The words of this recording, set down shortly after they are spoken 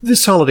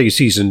This holiday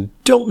season,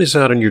 don't miss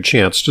out on your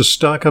chance to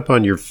stock up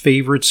on your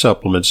favorite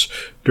supplements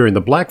during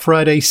the Black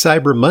Friday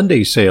Cyber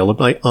Monday sale at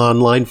my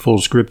online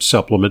full-script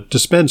supplement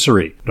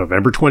dispensary.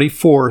 November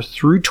 24th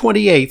through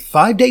 28th,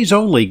 5 days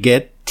only,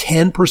 get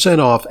 10%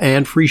 off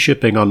and free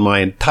shipping on my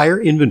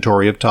entire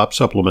inventory of top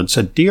supplements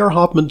at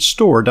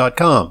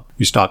drhoffmanstore.com.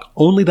 We stock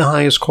only the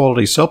highest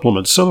quality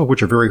supplements, some of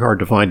which are very hard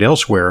to find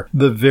elsewhere,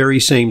 the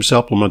very same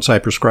supplements I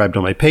prescribe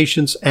to my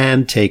patients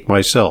and take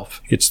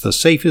myself. It's the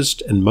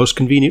safest and most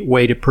convenient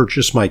way to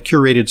purchase my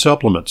curated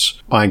supplements.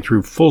 Buying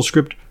through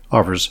FullScript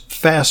offers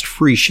fast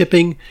free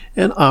shipping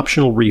and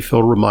optional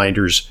refill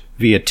reminders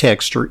via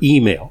text or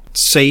email.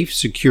 It's safe,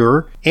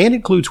 secure, and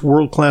includes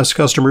world-class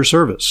customer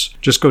service.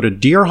 Just go to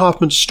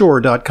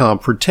drhoffmanstore.com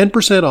for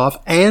 10% off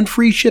and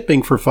free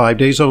shipping for 5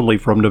 days only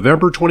from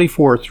November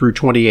 24th through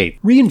 28th.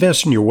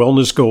 Reinvest in your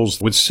wellness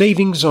goals with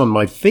savings on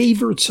my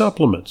favorite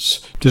supplements.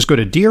 Just go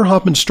to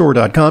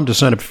drhoffmanstore.com to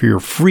sign up for your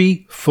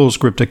free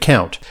FullScript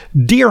account.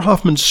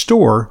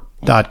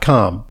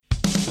 drhoffmanstore.com.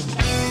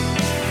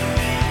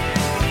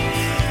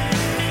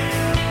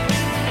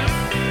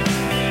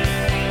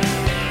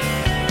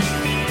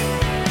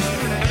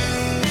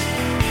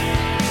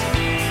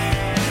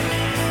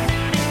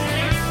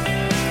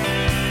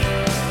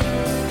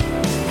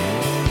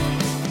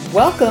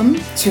 Welcome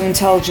to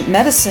Intelligent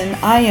Medicine.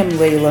 I am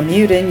Leyla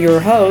Mutin, your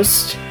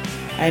host.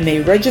 I'm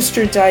a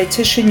registered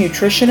dietitian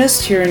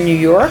nutritionist here in New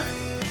York.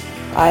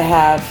 I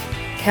have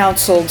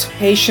counseled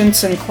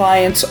patients and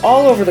clients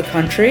all over the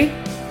country.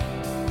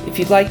 If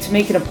you'd like to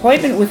make an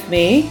appointment with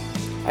me,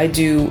 I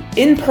do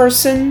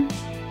in-person,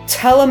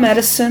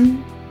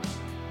 telemedicine,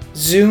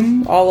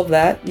 Zoom, all of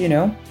that,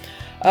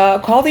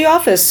 call the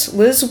office.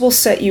 Liz will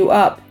set you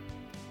up.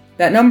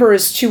 That number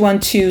is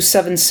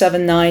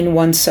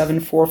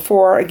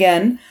 212-779-1744.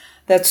 Again,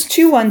 that's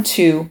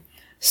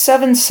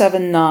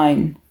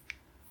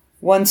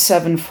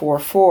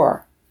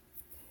 212-779-1744.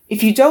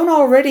 If you don't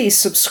already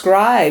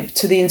subscribe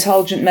to the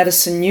Intelligent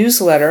Medicine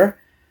newsletter,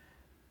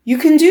 you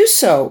can do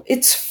so.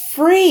 It's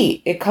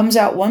free. It comes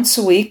out once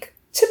a week,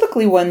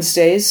 typically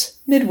Wednesdays,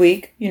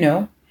 midweek,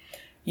 You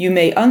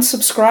may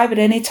unsubscribe at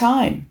any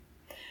time.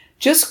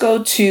 Just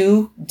go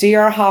to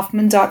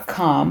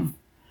drhoffman.com.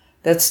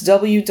 That's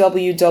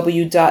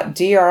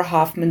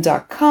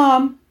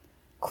www.drhoffman.com.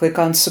 Click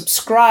on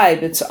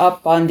subscribe. It's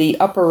up on the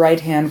upper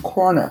right-hand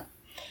corner.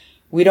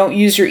 We don't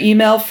use your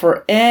email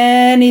for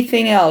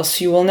anything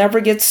else. You will never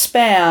get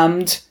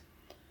spammed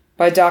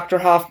by Dr.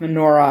 Hoffman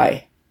nor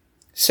I.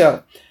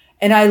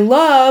 And I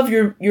love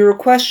your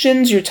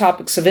questions, your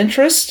topics of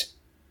interest.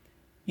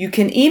 You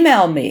can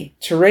email me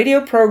to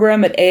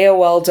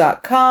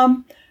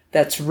radioprogram@aol.com.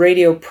 That's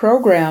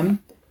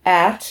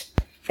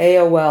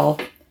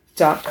radioprogram@aol.com.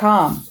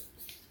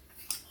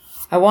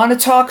 I want to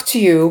talk to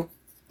you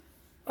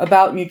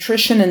about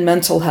nutrition and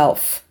mental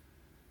health.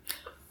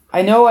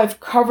 I know I've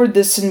covered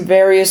this in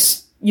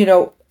various,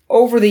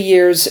 over the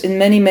years in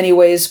many, many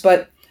ways,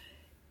 but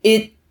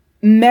it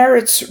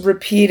merits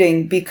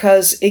repeating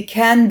because it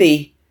can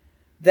be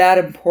that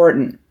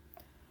important.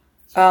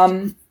 In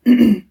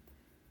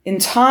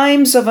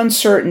times of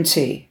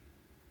uncertainty,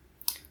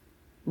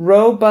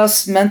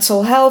 robust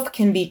mental health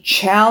can be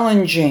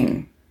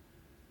challenging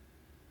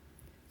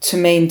to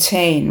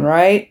maintain,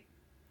 right?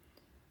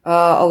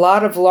 A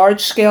lot of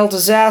large-scale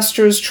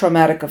disasters,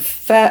 traumatic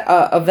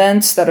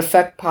events that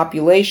affect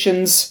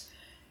populations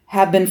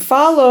have been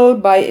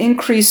followed by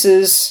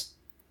increases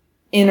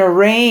in a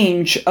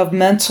range of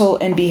mental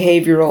and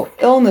behavioral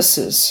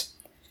illnesses,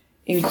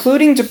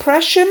 including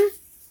depression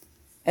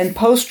and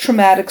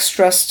post-traumatic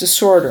stress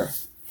disorder.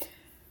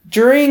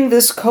 During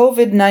this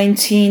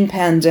COVID-19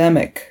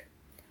 pandemic,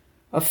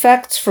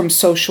 effects from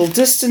social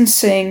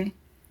distancing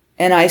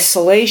and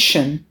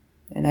isolation,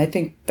 and I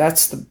think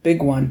that's the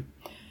big one,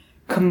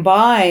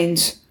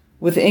 combined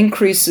with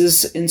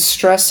increases in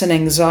stress and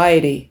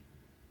anxiety,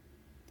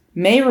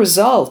 may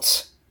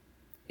result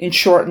in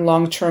short and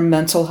long-term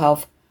mental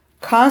health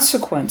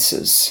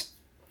consequences.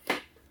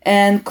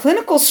 And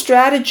clinical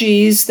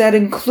strategies that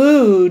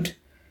include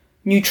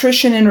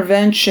nutrition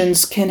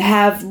interventions can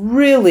have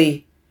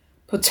really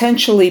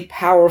potentially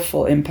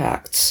powerful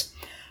impacts,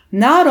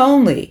 not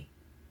only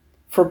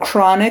for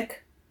chronic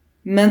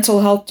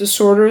mental health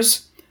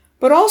disorders,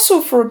 but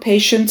also for a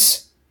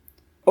patient's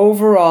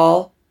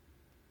overall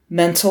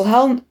mental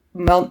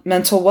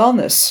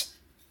wellness.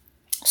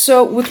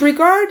 So with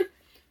regard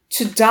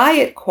to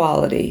diet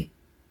quality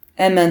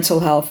and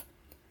mental health,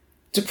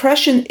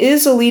 depression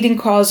is a leading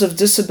cause of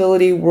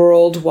disability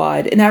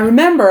worldwide. And I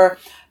remember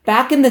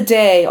back in the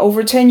day,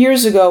 over 10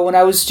 years ago, when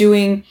I was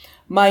doing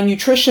my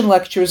nutrition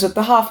lectures at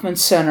the Hoffman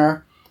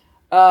Center,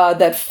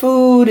 that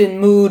food and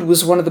mood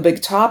was one of the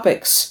big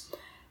topics.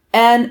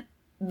 And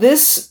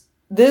this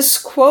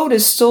quote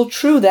is still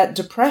true, that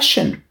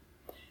depression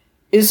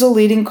is a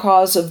leading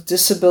cause of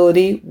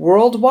disability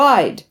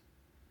worldwide.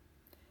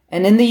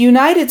 And in the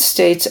United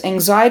States,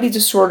 anxiety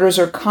disorders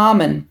are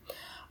common,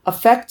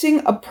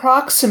 affecting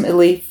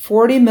approximately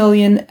 40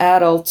 million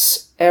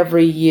adults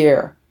every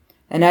year.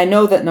 And I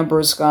know that number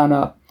has gone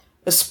up,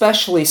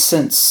 especially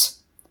since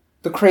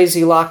the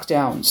crazy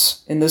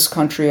lockdowns in this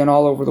country and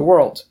all over the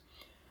world.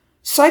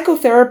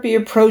 Psychotherapy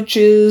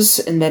approaches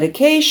and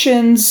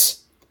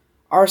medications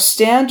are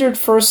standard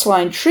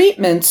first-line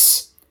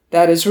treatments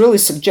that is really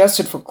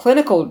suggested for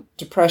clinical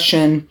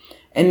depression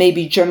and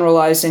maybe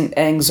generalizing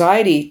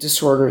anxiety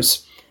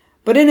disorders.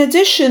 But in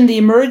addition, the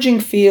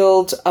emerging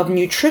field of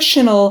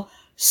nutritional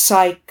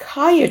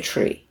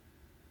psychiatry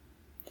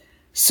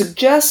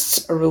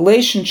suggests a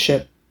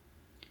relationship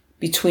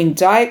between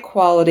diet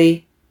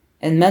quality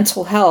and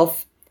mental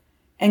health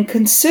and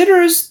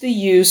considers the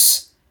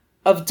use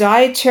of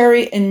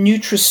dietary and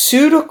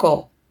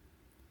nutraceutical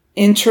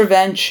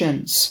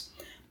interventions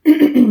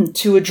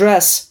to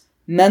address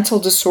mental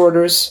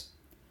disorders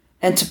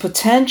and to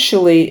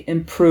potentially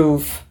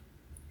improve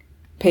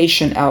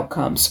patient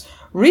outcomes.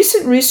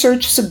 Recent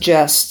research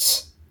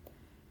suggests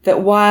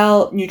that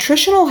while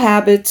nutritional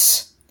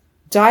habits,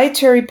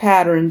 dietary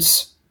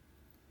patterns,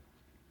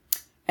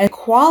 and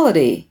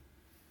quality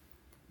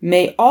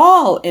may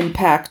all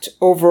impact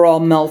overall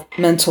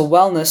mental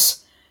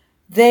wellness,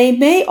 they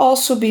may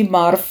also be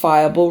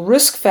modifiable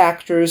risk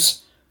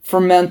factors for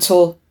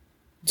mental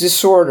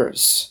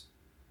disorders.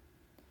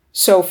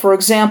 So, for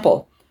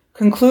example,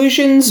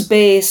 conclusions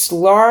based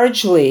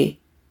largely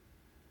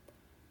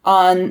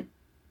on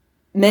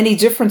many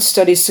different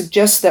studies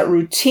suggest that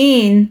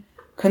routine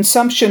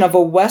consumption of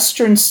a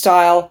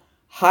Western-style,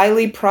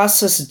 highly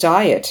processed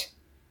diet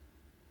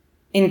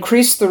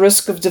increased the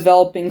risk of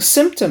developing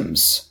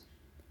symptoms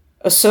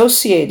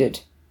associated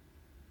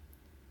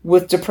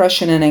with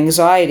depression and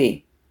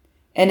anxiety.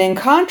 And in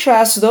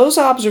contrast, those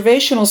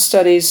observational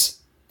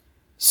studies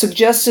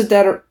suggested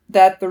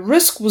that the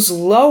risk was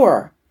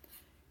lower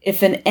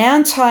if an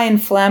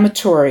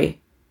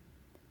anti-inflammatory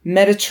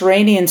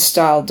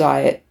Mediterranean-style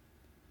diet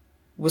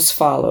was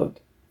followed.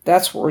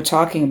 That's what we're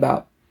talking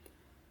about.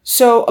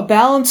 So a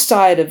balanced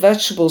diet of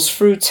vegetables,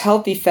 fruits,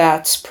 healthy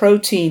fats,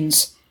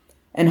 proteins,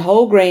 and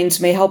whole grains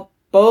may help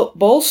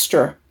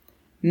bolster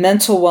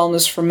mental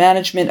wellness for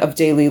management of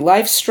daily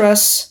life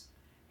stress,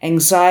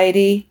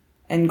 anxiety,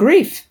 and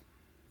grief.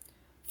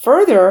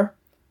 Further,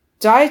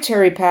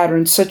 dietary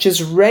patterns such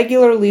as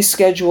regularly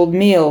scheduled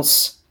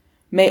meals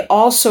may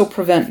also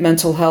prevent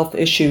mental health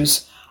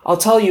issues. I'll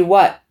tell you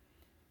what,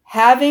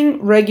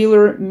 having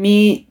regular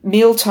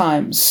meal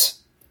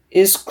times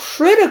is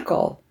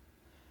critical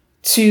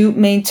to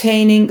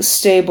maintaining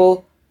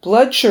stable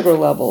blood sugar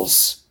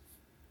levels.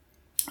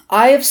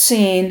 I have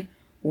seen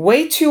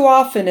way too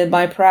often in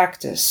my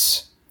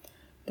practice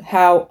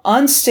how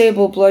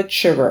unstable blood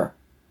sugar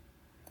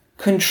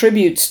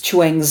contributes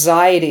to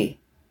anxiety,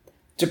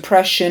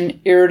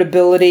 depression,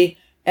 irritability,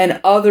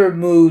 and other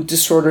mood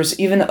disorders,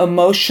 even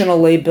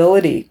emotional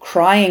lability,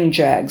 crying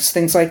jags,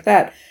 things like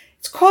that.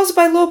 It's caused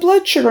by low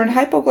blood sugar and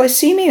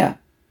hypoglycemia.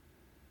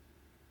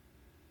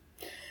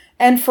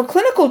 And for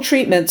clinical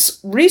treatments,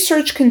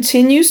 research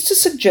continues to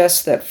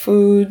suggest that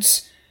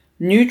foods,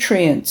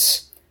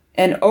 nutrients,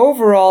 and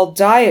overall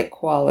diet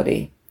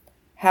quality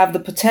have the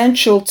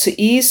potential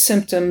to ease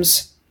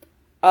symptoms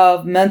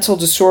of mental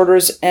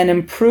disorders and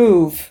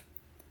improve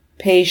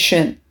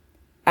patient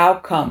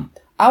outcome.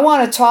 I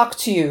want to talk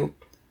to you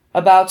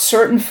about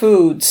certain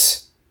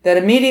foods that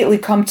immediately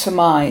come to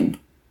mind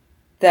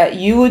that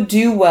you would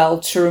do well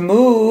to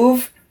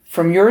remove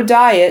from your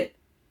diet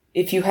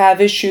if you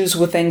have issues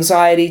with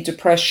anxiety,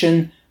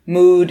 depression,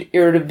 mood,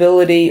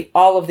 irritability,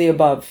 all of the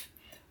above.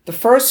 The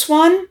first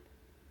one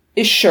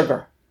is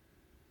sugar.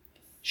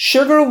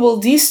 Sugar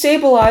will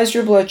destabilize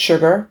your blood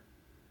sugar.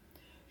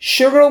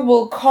 Sugar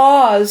will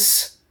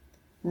cause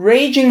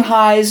raging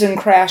highs and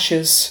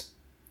crashes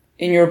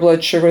in your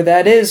blood sugar.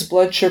 That is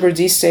blood sugar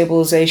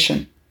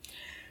destabilization.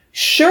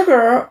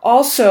 Sugar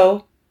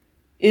also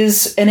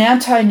is an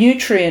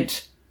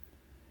anti-nutrient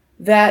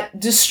that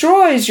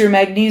destroys your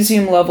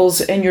magnesium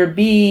levels and your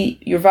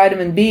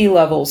vitamin B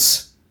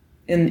levels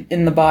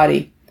in the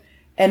body.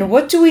 And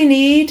what do we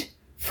need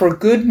for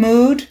good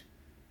mood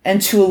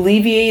and to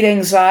alleviate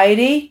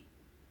anxiety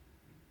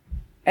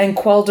and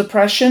quell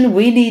depression?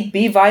 We need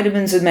B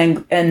vitamins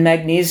and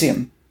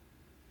magnesium.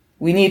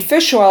 We need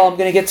fish oil. I'm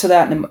going to get to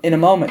that in a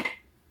moment.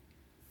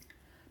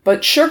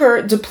 But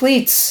sugar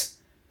depletes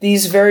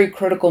these very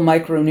critical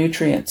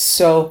micronutrients.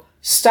 So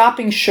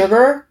stopping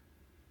sugar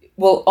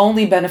will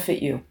only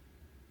benefit you.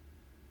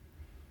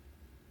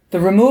 The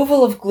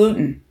removal of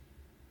gluten.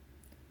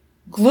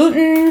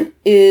 Gluten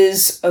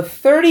is a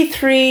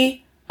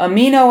 33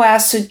 amino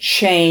acid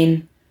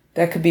chain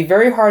that could be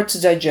very hard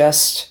to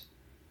digest,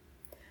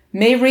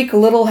 may wreak a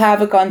little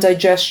havoc on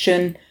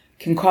digestion,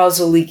 can cause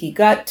a leaky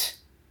gut.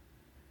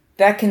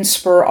 That can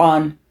spur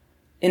on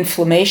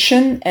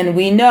inflammation, and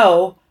we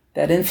know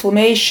that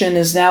inflammation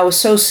is now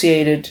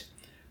associated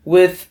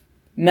with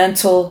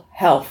mental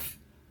health,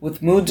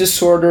 with mood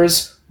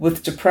disorders,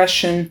 with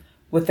depression,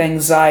 with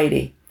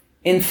anxiety.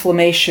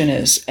 Inflammation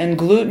is, and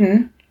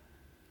gluten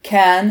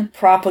can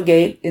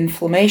propagate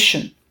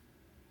inflammation.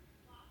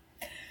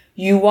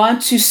 You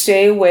want to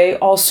stay away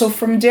also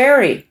from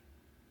dairy.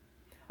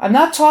 I'm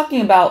not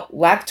talking about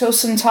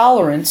lactose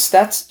intolerance,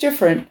 that's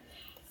different,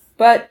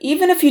 But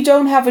even if you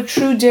don't have a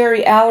true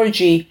dairy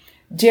allergy,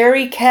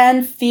 dairy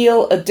can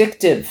feel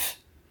addictive.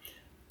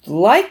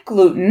 Like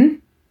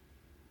gluten,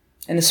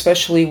 and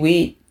especially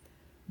wheat,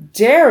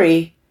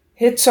 dairy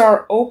hits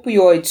our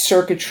opioid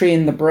circuitry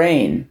in the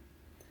brain.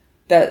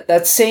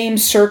 That same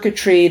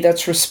circuitry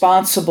that's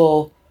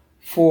responsible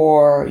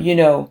for,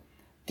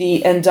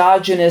 the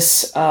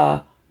endogenous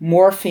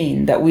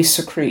morphine that we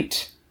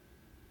secrete,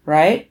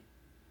 right?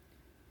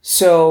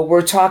 So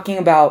we're talking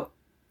about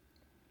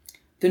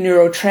the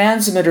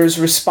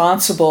neurotransmitters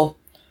responsible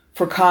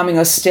for calming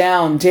us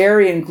down.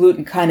 Dairy and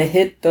gluten kind of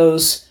hit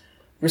those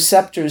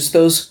receptors,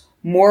 those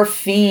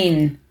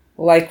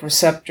morphine-like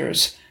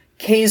receptors.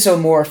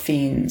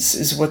 Casomorphines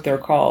is what they're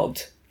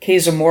called.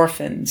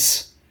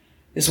 Casomorphins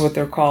is what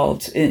they're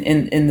called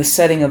in the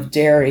setting of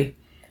dairy.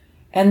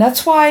 And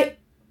that's why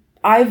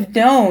I've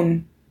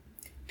known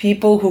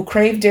people who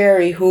crave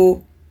dairy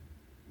who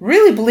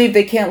really believe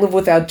they can't live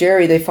without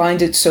dairy. They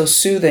find it so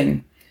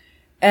soothing.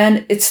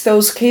 And it's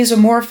those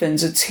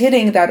casomorphins. It's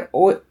hitting that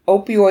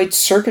opioid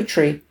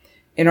circuitry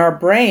in our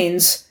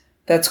brains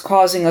that's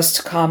causing us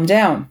to calm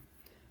down.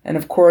 And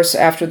of course,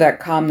 after that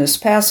calmness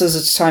passes,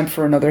 it's time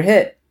for another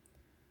hit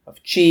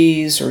of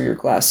cheese or your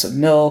glass of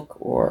milk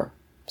or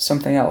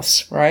something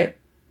else, right?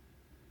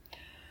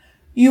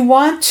 You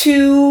want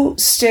to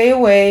stay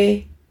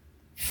away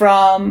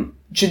from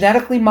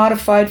genetically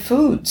modified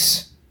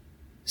foods.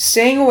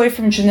 Staying away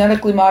from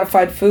genetically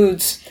modified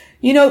foods.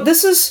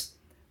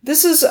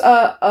 This is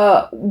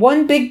a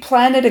one big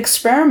planet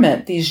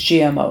experiment, these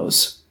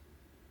GMOs.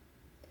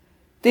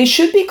 They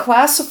should be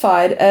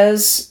classified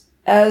as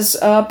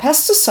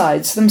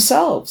pesticides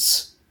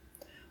themselves.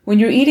 When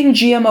you're eating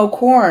GMO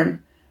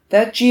corn,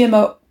 that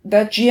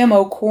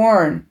GMO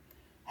corn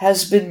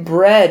has been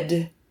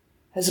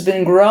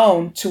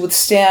grown to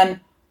withstand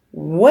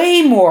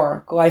way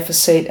more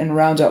glyphosate and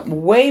Roundup,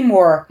 way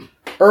more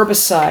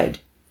herbicide,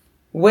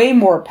 way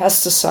more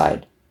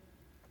pesticide,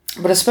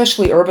 but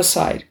especially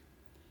herbicide.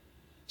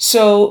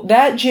 So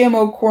that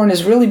GMO corn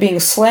is really being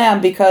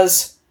slammed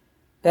because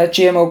that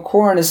GMO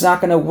corn is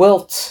not going to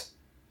wilt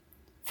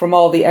from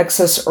all the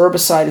excess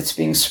herbicide it's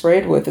being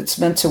sprayed with. It's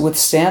meant to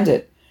withstand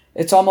it.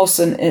 It's almost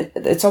an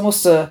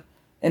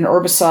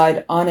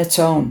herbicide on its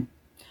own.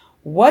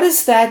 What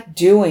is that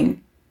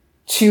doing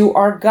to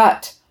our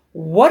gut?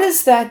 What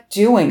is that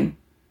doing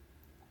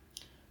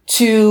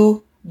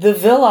to the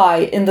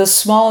villi in the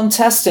small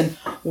intestine?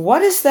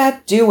 What is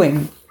that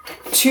doing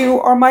to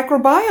our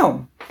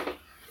microbiome?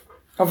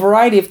 A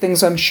variety of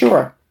things, I'm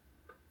sure.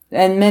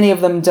 And many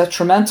of them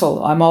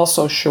detrimental, I'm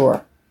also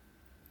sure.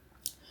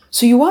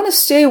 So you want to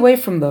stay away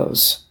from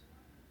those.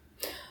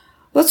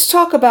 Let's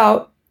talk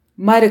about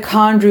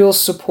mitochondrial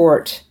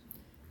support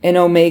in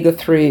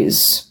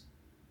omega-3s.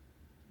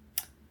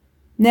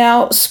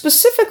 Now,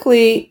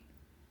 specifically,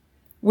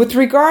 with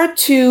regard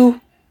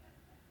to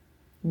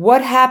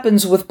what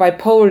happens with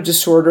bipolar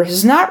disorder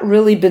has not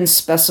really been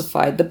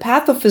specified. The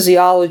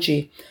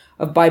pathophysiology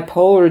of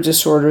bipolar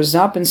disorder has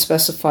not been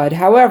specified.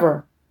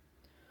 However,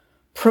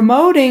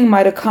 promoting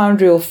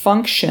mitochondrial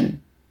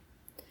function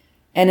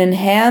and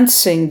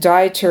enhancing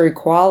dietary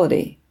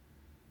quality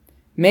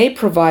may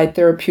provide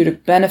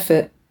therapeutic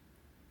benefit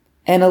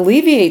and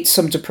alleviate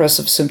some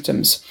depressive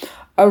symptoms.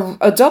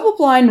 A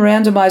double-blind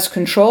randomized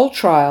control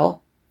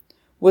trial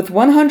with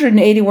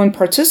 181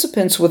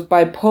 participants with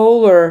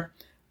bipolar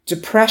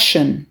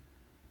depression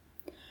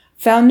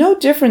found no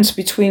difference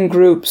between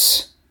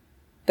groups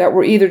that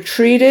were either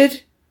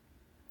treated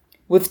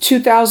with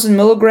 2,000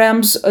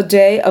 milligrams a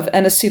day of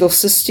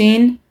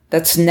N-acetylcysteine,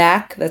 that's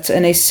NAC, that's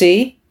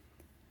NAC,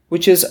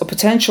 which is a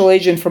potential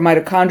agent for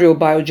mitochondrial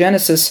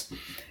biogenesis,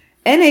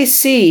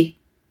 NAC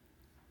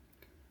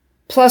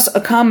plus a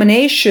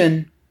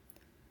combination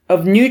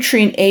of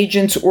nutrient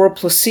agents or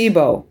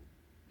placebo.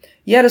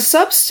 Yet a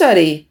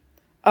sub-study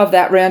of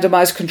that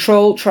randomized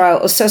control trial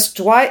assessed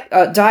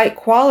diet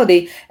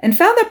quality and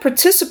found that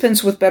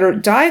participants with better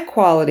diet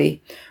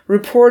quality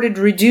reported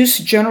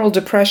reduced general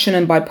depression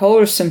and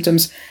bipolar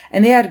symptoms,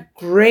 and they had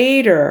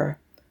greater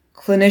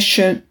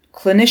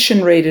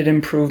clinician-rated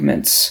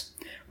improvements,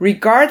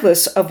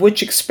 regardless of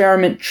which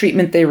experiment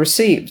treatment they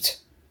received,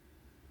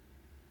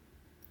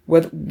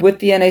 with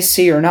the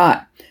NAC or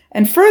not.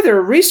 And further,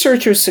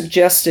 researchers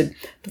suggested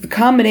that the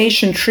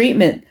combination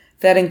treatment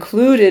that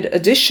included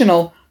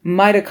additional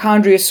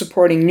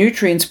mitochondria-supporting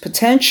nutrients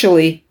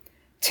potentially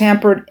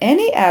tampered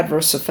any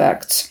adverse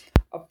effects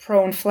of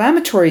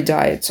pro-inflammatory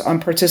diets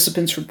on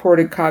participants'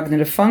 reported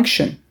cognitive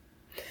function.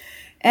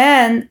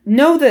 And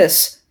know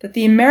this, that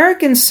the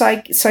American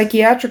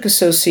Psychiatric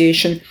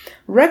Association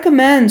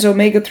recommends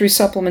omega-3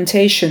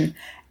 supplementation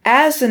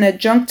as an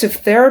adjunctive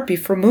therapy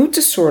for mood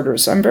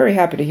disorders. I'm very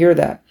happy to hear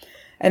that.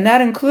 And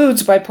that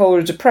includes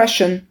bipolar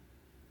depression,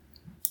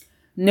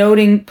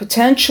 noting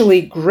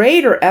potentially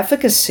greater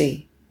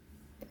efficacy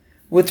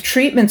with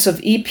treatments of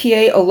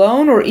EPA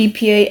alone or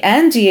EPA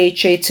and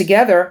DHA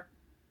together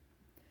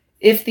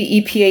if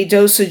the EPA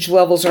dosage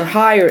levels are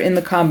higher in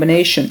the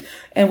combination,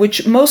 and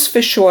which most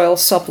fish oil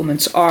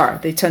supplements are.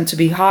 They tend to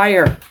be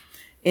higher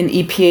in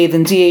EPA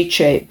than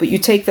DHA, but you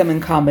take them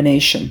in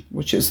combination,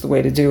 which is the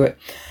way to do it.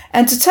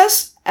 And to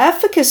test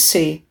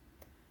efficacy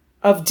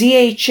of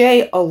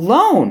DHA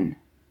alone,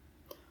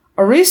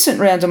 a recent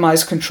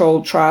randomized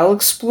controlled trial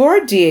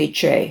explored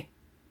DHA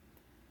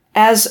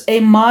as a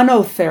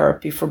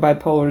monotherapy for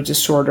bipolar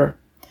disorder.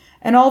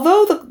 And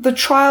although the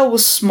trial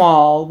was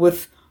small,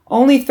 with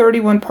only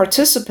 31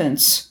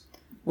 participants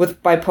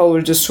with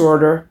bipolar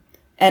disorder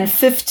and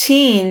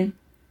 15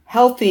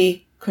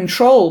 healthy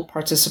control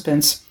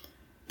participants,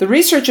 the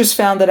researchers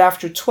found that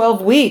after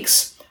 12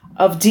 weeks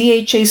of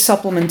DHA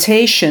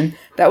supplementation,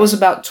 that was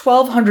about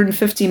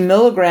 1,250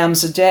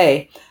 milligrams a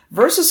day,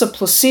 versus a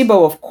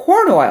placebo of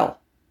corn oil,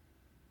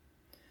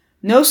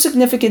 no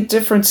significant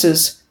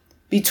differences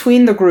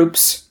between the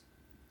groups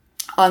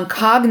on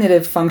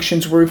cognitive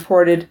functions were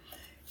reported,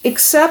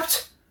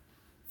 except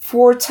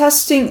for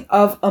testing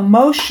of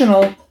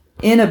emotional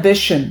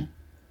inhibition.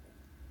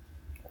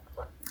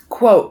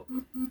 Quote,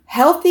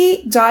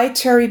 healthy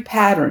dietary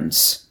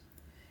patterns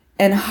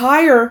and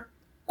higher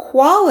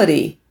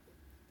quality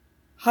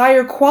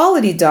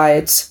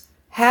diets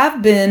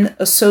have been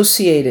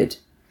associated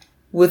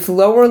with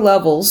lower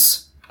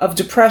levels of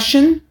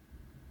depression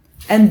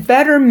and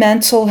better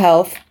mental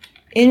health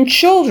in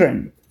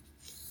children.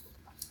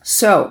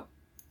 So,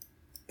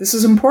 this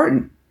is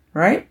important,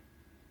 right?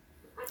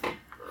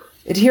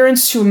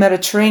 Adherence to a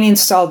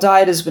Mediterranean-style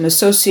diet has been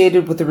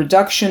associated with a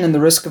reduction in the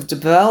risk of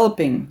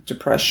developing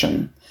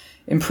depression.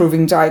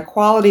 Improving diet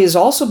quality has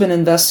also been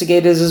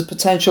investigated as a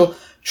potential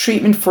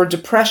treatment for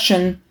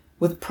depression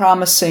with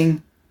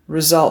promising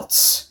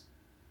results.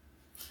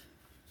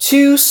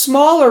 2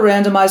 smaller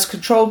randomized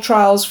controlled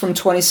trials from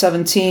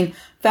 2017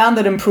 found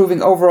that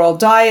improving overall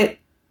diet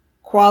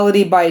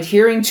quality by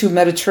adhering to a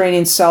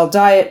Mediterranean-style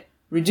diet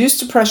reduced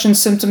depression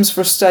symptoms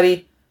for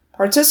study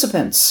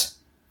participants.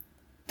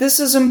 This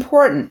is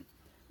important.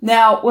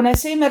 Now, when I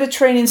say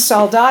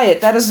Mediterranean-style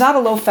diet, that is not a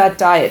low-fat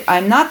diet.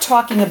 I'm not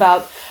talking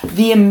about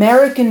the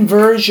American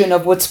version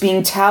of what's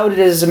being touted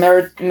as a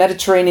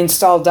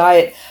Mediterranean-style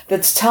diet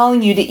that's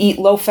telling you to eat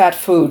low-fat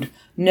food.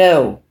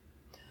 No.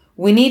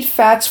 We need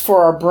fats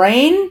for our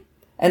brain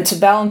and to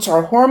balance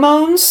our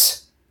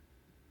hormones,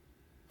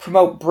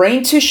 promote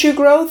brain tissue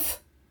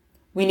growth.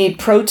 We need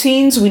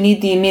proteins. We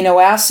need the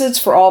amino acids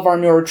for all of our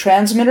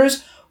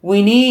neurotransmitters.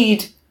 We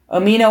need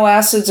amino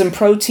acids and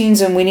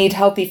proteins, and we need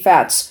healthy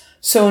fats.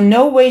 So in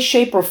no way,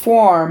 shape, or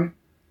form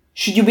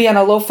should you be on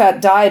a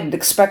low-fat diet and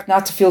expect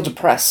not to feel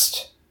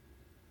depressed.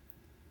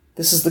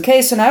 This is the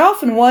case, and I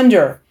often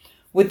wonder,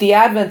 with the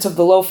advent of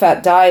the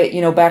low-fat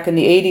diet, back in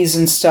the 80s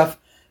and stuff,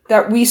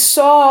 that we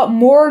saw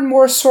more and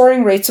more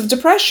soaring rates of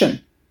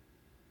depression.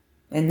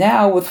 And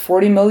now, with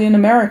 40 million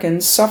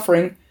Americans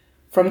suffering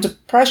from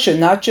depression,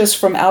 not just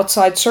from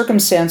outside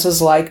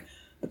circumstances like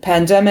the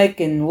pandemic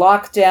and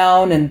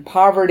lockdown and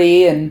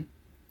poverty and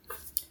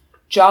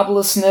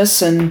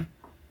joblessness and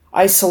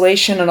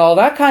isolation and all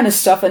that kind of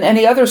stuff, and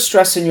any other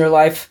stress in your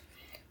life,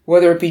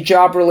 whether it be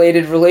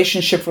job-related,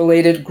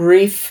 relationship-related,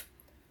 grief,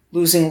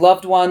 losing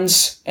loved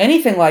ones,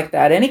 anything like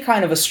that, any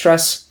kind of a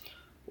stress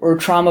or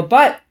trauma.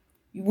 But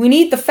we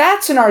need the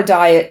fats in our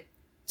diet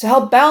to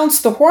help balance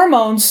the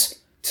hormones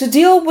to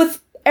deal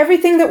with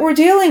everything that we're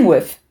dealing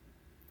with,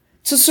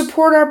 to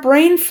support our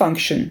brain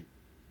function.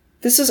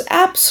 This is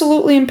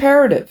absolutely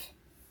imperative.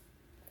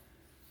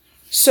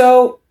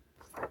 So,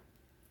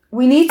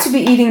 we need to be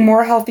eating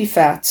more healthy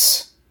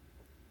fats.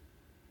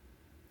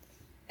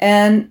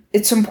 And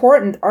it's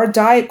important. Our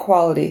diet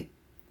quality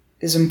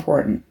is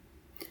important.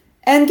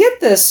 And get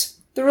this,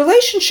 the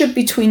relationship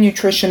between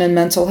nutrition and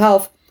mental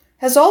health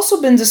has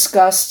also been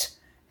discussed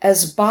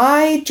as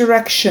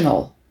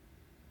bi-directional,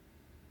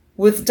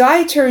 with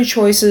dietary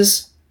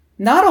choices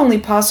not only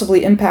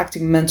possibly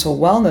impacting mental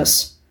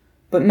wellness,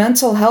 but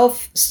mental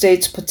health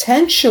states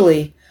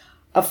potentially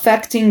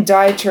affecting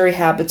dietary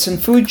habits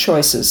and food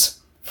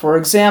choices. For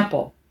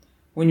example,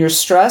 when you're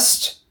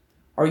stressed,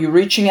 are you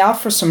reaching out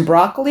for some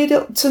broccoli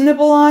to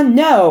nibble on?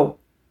 No.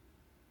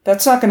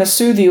 That's not going to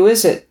soothe you,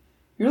 is it?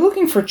 You're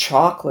looking for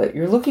chocolate.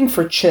 You're looking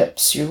for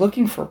chips. You're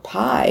looking for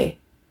pie.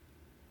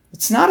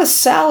 It's not a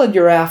salad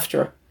you're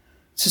after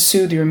to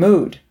soothe your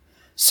mood.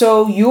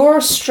 So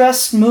your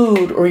stressed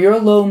mood or your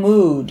low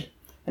mood,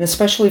 and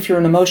especially if you're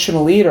an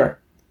emotional eater,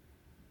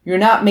 you're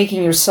not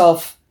making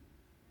yourself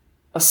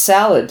a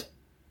salad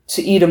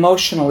to eat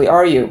emotionally,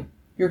 are you?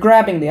 You're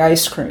grabbing the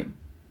ice cream.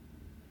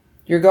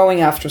 You're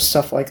going after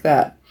stuff like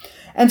that.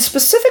 And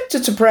specific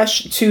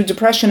to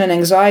depression and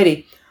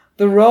anxiety,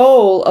 the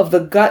role of the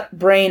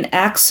gut-brain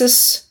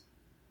axis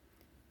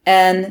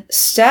and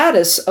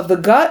status of the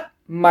gut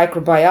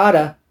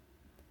microbiota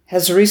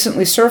has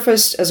recently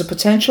surfaced as a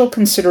potential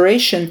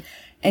consideration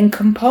and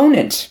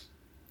component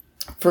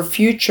for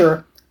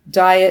future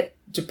diet,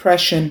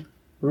 depression,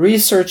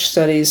 research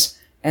studies,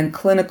 and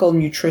clinical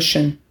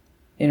nutrition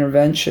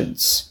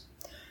interventions.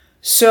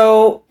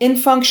 So in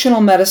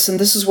functional medicine,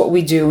 this is what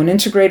we do. In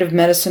integrative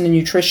medicine and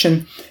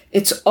nutrition,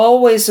 it's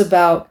always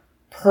about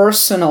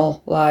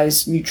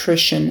personalized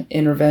nutrition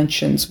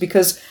interventions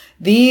because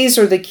these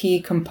are the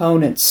key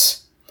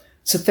components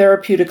to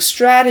therapeutic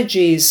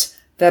strategies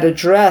that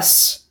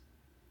address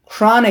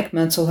chronic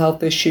mental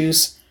health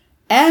issues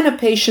and a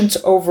patient's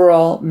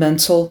overall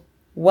mental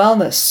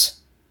wellness.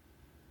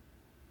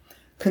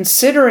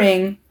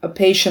 Considering a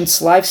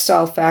patient's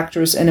lifestyle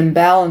factors and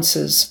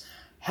imbalances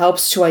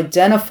helps to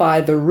identify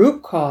the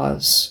root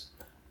cause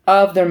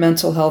of their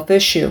mental health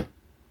issue.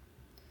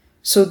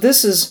 So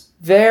this is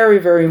very,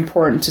 very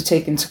important to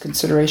take into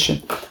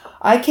consideration.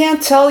 I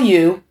can't tell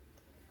you,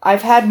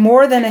 I've had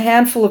more than a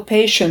handful of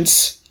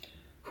patients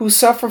who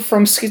suffer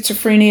from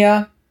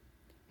schizophrenia,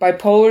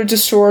 bipolar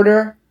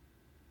disorder,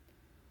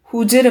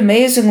 who did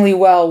amazingly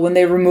well when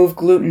they removed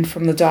gluten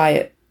from the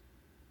diet.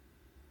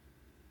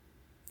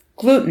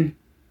 Gluten.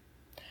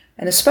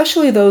 And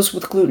especially those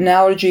with gluten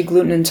allergy,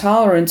 gluten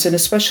intolerance, and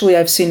especially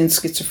I've seen in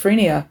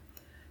schizophrenia,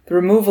 the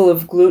removal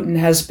of gluten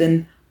has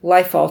been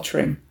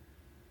life-altering.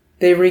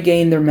 They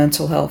regain their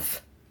mental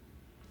health.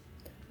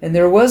 And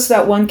there was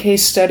that one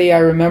case study I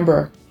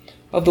remember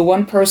of the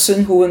one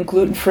person who went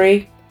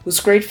gluten-free, was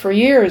great for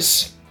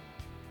years.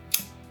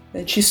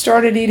 Then she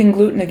started eating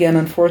gluten again,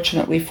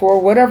 unfortunately, for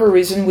whatever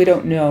reason we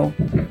don't know,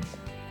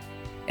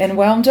 and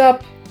wound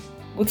up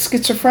with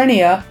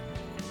schizophrenia,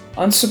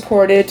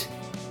 unsupported,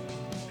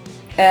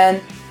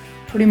 and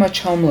pretty much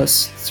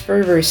homeless. It's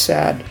very, very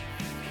sad.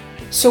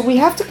 So we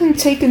have to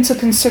take into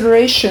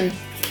consideration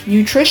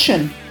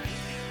nutrition,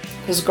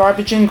 because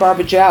garbage in,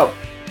 garbage out.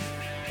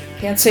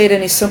 Can't say it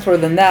any simpler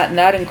than that, and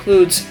that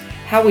includes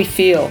how we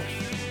feel,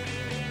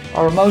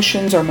 our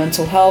emotions, our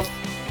mental health,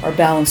 our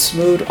balanced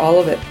mood, all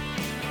of it.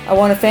 I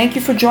want to thank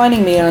you for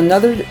joining me on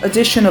another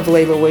edition of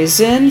Leyla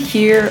Weighs In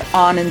here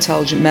on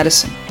Intelligent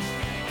Medicine.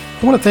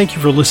 I want to thank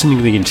you for listening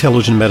to the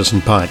Intelligent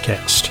Medicine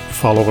Podcast.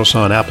 Follow us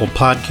on Apple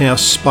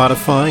Podcasts,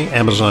 Spotify,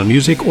 Amazon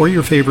Music, or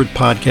your favorite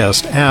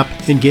podcast app,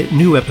 and get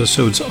new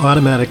episodes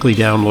automatically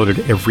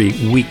downloaded every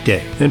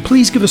weekday. And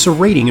please give us a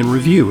rating and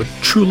review. It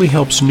truly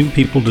helps new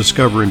people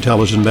discover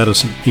intelligent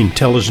medicine. The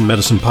Intelligent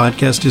Medicine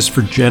Podcast is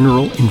for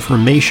general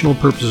informational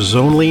purposes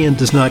only and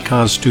does not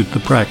constitute the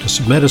practice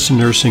of medicine,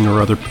 nursing,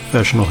 or other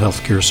professional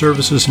healthcare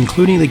services,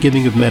 including the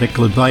giving of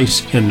medical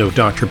advice, and no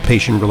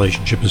doctor-patient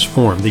relationship is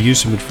formed. The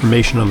use of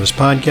information on this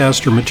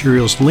podcast or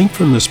materials linked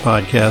from this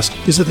podcast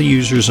is at the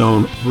user's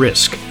own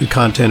risk. The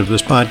content of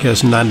this podcast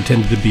is not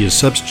intended to be a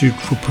substitute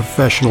for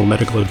professional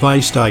medical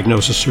advice,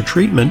 diagnosis, or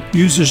treatment.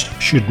 Users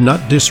should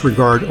not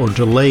disregard or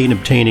delay in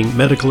obtaining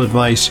medical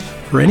advice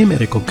for any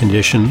medical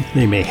condition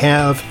they may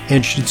have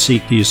and should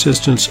seek the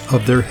assistance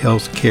of their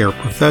health care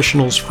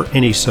professionals for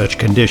any such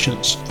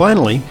conditions.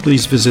 Finally,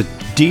 please visit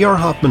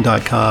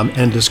drhoffman.com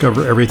and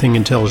discover everything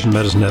Intelligent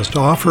Medicine has to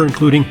offer,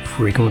 including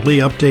frequently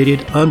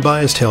updated,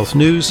 unbiased health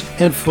news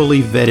and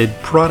fully vetted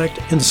product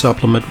and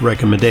supplement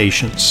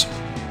recommendations.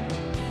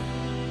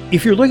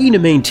 If you're looking to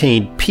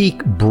maintain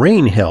peak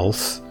brain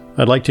health,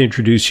 I'd like to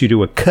introduce you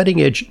to a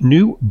cutting-edge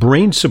new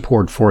brain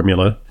support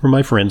formula from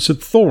my friends at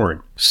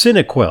Thorne,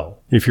 SynaQuell.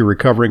 If you're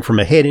recovering from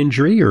a head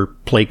injury or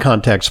play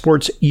contact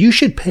sports, you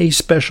should pay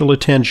special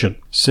attention.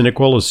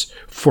 SynaQuell is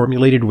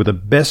formulated with the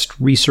best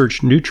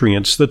researched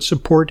nutrients that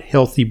support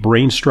healthy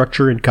brain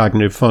structure and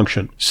cognitive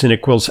function.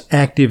 SynaQuell's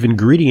active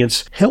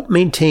ingredients help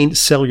maintain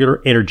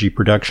cellular energy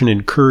production,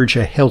 encourage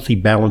a healthy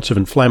balance of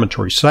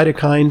inflammatory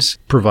cytokines,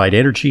 provide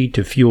energy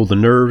to fuel the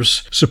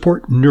nerves,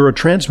 support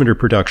neurotransmitter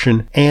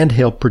production, and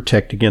help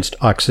protect against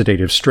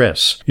oxidative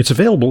stress. It's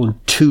available in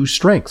 2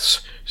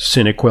 strengths: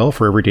 SynaQuell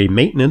for everyday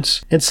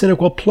maintenance and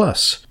SynaQuell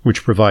Plus,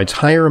 which provides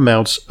higher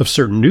amounts of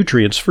certain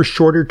nutrients for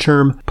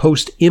shorter-term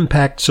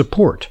post-impact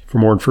support. For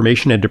more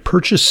information and to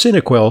purchase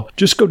SynaQuell,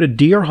 just go to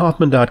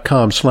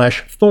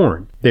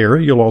drhoffman.com/thorn. There,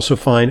 you'll also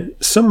find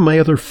some of my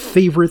other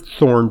favorite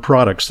Thorne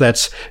products.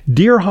 That's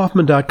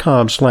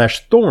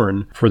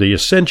drhoffman.com/thorn for the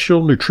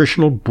essential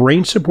nutritional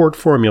brain support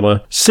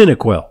formula,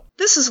 SynaQuell.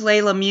 This is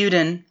Leyla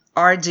Mudin,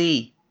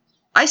 RD.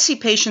 I see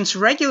patients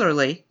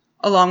regularly,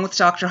 along with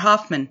Dr.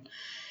 Hoffman.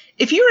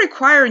 If you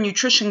require a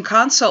nutrition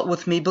consult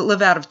with me but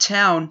live out of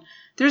town,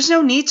 there's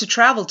no need to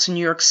travel to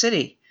New York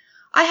City.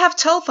 I have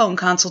telephone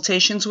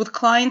consultations with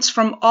clients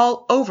from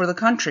all over the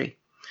country.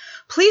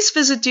 Please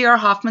visit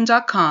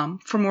drhoffman.com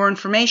for more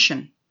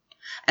information.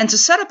 And to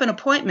set up an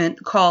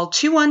appointment, call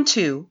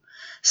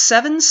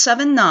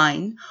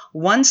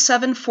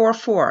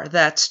 212-779-1744.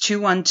 That's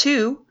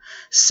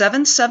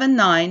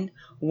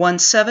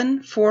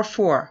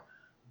 212-779-1744.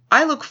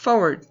 I look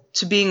forward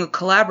to being a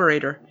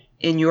collaborator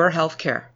in your healthcare.